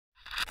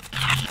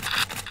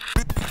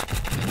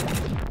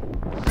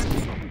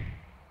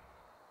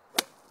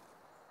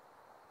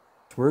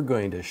We're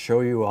going to show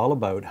you all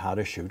about how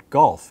to shoot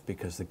golf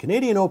because the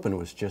Canadian Open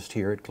was just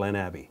here at Glen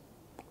Abbey.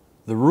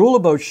 The rule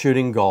about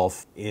shooting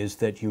golf is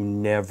that you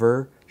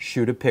never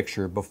shoot a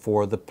picture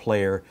before the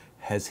player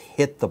has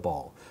hit the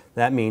ball.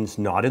 That means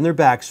not in their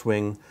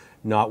backswing,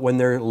 not when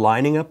they're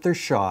lining up their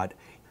shot.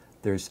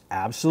 There's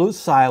absolute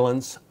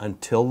silence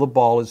until the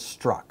ball is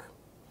struck.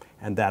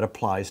 And that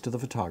applies to the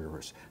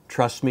photographers.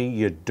 Trust me,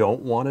 you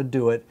don't want to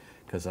do it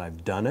because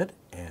I've done it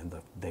and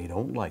they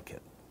don't like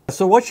it.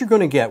 So what you're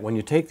going to get when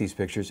you take these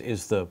pictures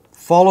is the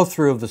follow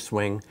through of the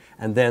swing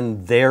and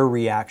then their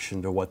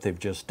reaction to what they've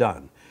just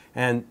done.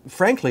 And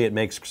frankly, it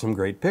makes some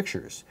great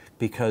pictures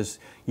because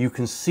you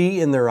can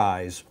see in their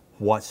eyes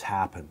what's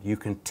happened. You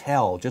can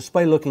tell just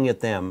by looking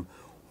at them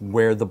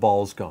where the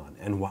ball's gone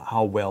and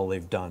how well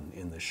they've done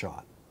in the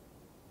shot.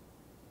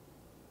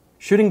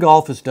 Shooting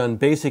golf is done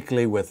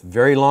basically with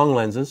very long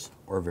lenses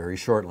or very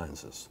short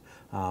lenses.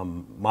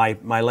 My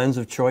lens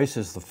of choice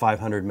is the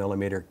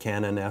 500mm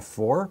Canon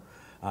f4.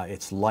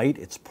 It's light,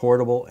 it's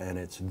portable, and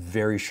it's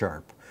very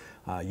sharp.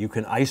 You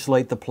can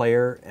isolate the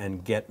player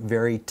and get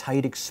very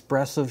tight,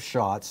 expressive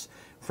shots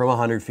from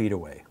 100 feet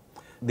away.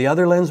 The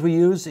other lens we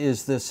use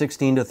is the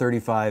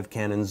 16-35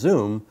 Canon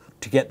zoom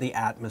to get the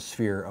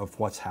atmosphere of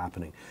what's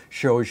happening.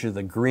 Shows you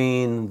the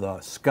green, the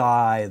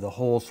sky, the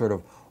whole sort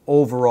of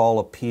overall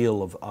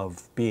appeal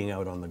of being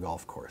out on the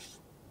golf course.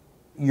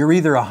 You're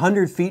either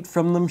 100 feet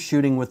from them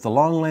shooting with the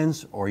long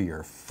lens or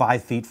you're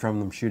 5 feet from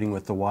them shooting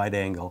with the wide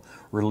angle,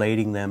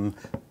 relating them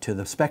to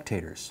the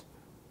spectators.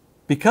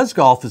 Because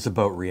golf is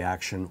about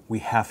reaction, we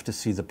have to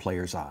see the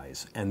player's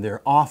eyes, and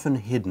they're often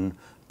hidden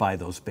by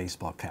those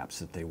baseball caps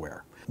that they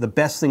wear. The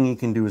best thing you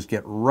can do is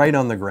get right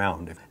on the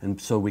ground,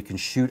 and so we can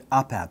shoot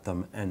up at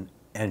them and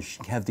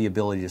have the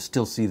ability to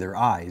still see their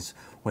eyes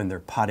when they're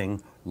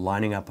putting,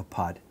 lining up a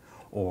putt,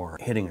 or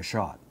hitting a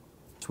shot.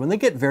 So when they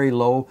get very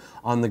low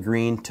on the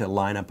green to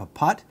line up a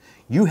putt,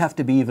 you have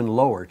to be even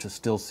lower to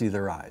still see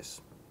their eyes.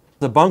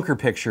 The bunker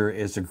picture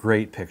is a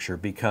great picture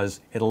because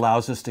it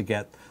allows us to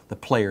get the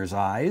player's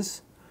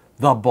eyes,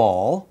 the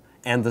ball,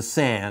 and the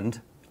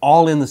sand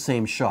all in the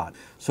same shot.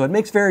 So it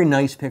makes very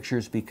nice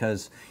pictures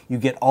because you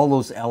get all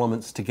those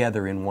elements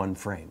together in one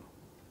frame.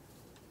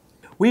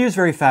 We use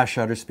very fast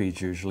shutter speeds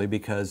usually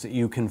because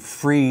you can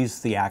freeze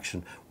the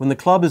action. When the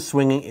club is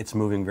swinging, it's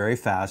moving very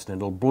fast and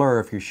it'll blur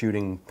if you're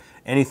shooting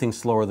anything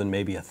slower than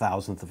maybe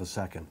 1/1000th of a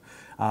second.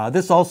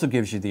 This also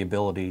gives you the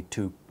ability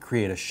to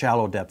create a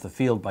shallow depth of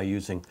field by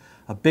using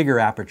a bigger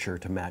aperture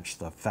to match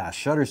the fast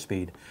shutter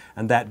speed,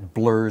 and that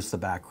blurs the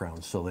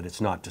background so that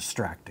it's not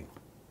distracting.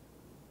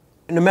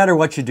 No matter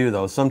what you do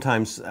though,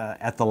 sometimes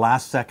at the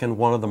last second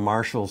one of the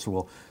marshals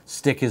will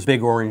stick his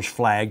big orange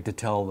flag to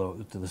tell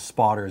the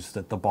spotters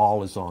that the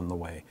ball is on the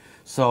way.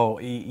 So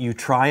you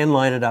try and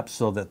line it up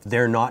so that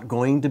they're not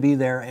going to be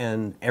there,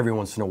 and every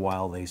once in a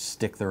while they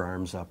stick their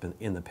arms up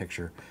in the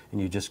picture,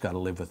 and you just got to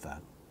live with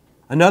that.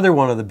 Another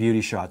one of the beauty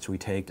shots we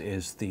take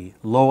is the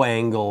low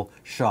angle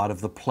shot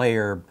of the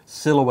player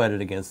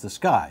silhouetted against the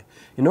sky.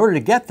 In order to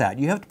get that,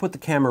 you have to put the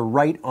camera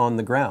right on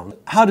the ground.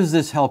 How does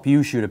this help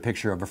you shoot a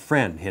picture of a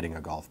friend hitting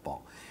a golf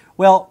ball?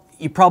 Well,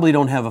 you probably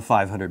don't have a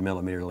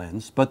 500mm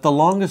lens, but the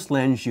longest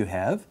lens you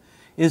have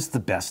is the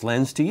best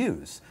lens to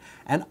use.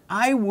 And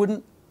I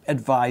wouldn't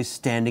advise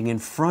standing in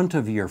front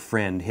of your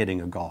friend hitting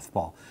a golf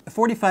ball.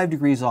 45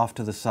 degrees off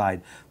to the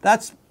side,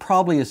 that's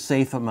probably a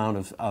safe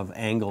amount of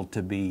angle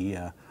to be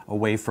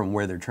away from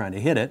where they're trying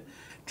to hit it.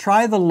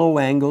 Try the low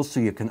angle so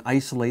you can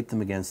isolate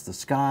them against the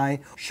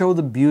sky, show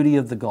the beauty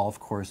of the golf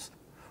course.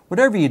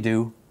 Whatever you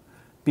do,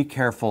 be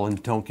careful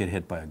and don't get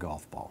hit by a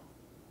golf ball.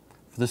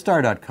 For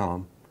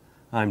thestar.com,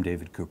 I'm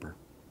David Cooper.